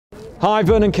Hi,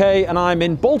 Vernon Kay, and I'm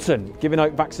in Bolton giving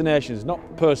out vaccinations, not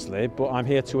personally, but I'm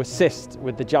here to assist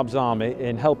with the Jabs Army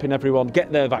in helping everyone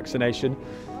get their vaccination.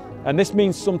 And this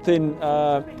means something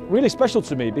really special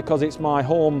to me because it's my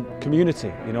home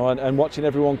community, you know, and watching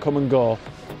everyone come and go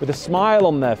with a smile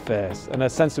on their face and a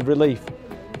sense of relief.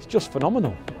 It's just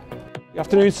phenomenal. Good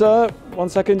afternoon, sir. 1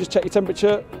 second, just check your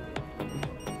temperature.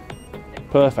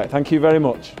 Perfect, thank you very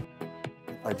much.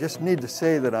 I just need to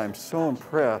say that I'm so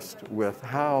impressed with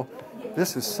how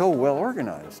this is so well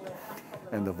organized.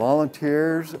 And the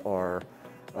volunteers are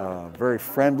very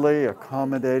friendly,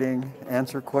 accommodating,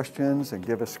 answer questions and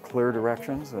give us clear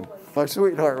directions. And my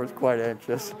sweetheart was quite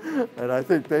anxious, and I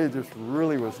think they just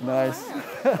really was nice,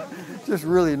 just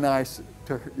really nice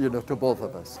to, to both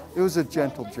of us. It was a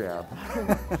gentle jab.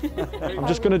 I'm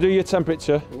just going to do your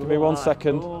temperature. Give me 1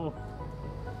 second.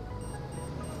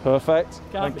 Perfect.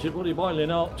 Can't you bloody boiling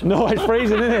hot? No, it's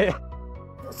freezing, isn't it?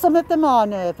 Some of them are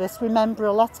nervous. Remember,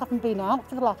 a lot haven't been out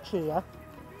for the last year.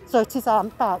 So it is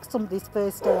about somebody's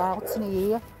first day out in a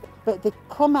year. But they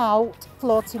come out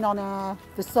floating on air.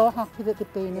 They're so happy that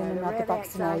they've been in and had the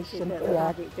vaccination.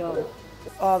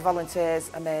 All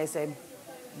volunteers, amazing.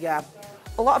 Yeah.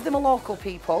 A lot of them are local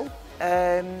people.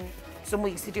 Some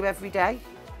weeks they do every day.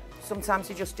 Sometimes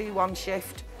they just do one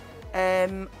shift.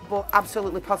 But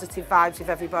absolutely positive vibes with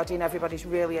everybody, and everybody's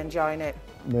really enjoying it.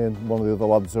 Me and one of the other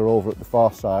lads are over at the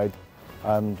far side,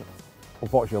 and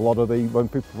unfortunately a lot of when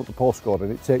people put the postcode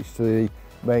in, it takes to the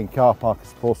main car park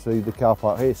as opposed to the car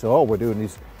park here. So all we're doing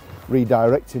is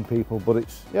redirecting people, but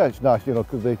it's nice,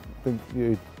 because they think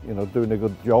you're doing a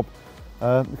good job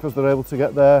because they're able to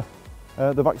get the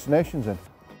vaccinations in.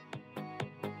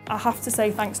 I have to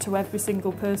say thanks to every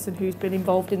single person who's been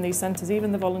involved in these centres,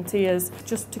 even the volunteers,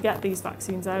 just to get these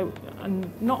vaccines out, and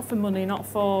not for money, not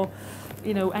for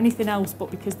anything else,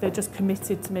 but because they're just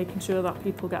committed to making sure that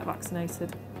people get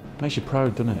vaccinated. Makes you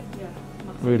proud, doesn't it? Yeah,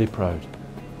 really proud.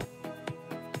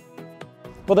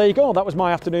 Well, there you go. That was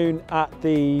my afternoon at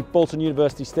the Bolton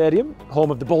University Stadium,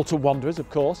 home of the Bolton Wanderers, of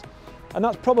course. And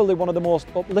that's probably one of the most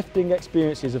uplifting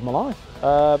experiences of my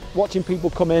life. Watching people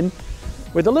come in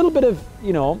with a little bit of,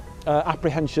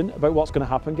 apprehension about what's going to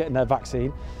happen, getting their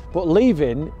vaccine, but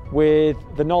leaving with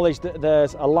the knowledge that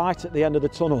there's a light at the end of the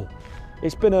tunnel.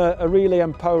 It's been a really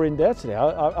empowering day today.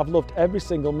 I've loved every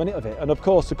single minute of it. And of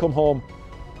course, to come home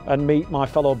and meet my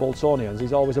fellow Boltonians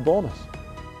is always a bonus.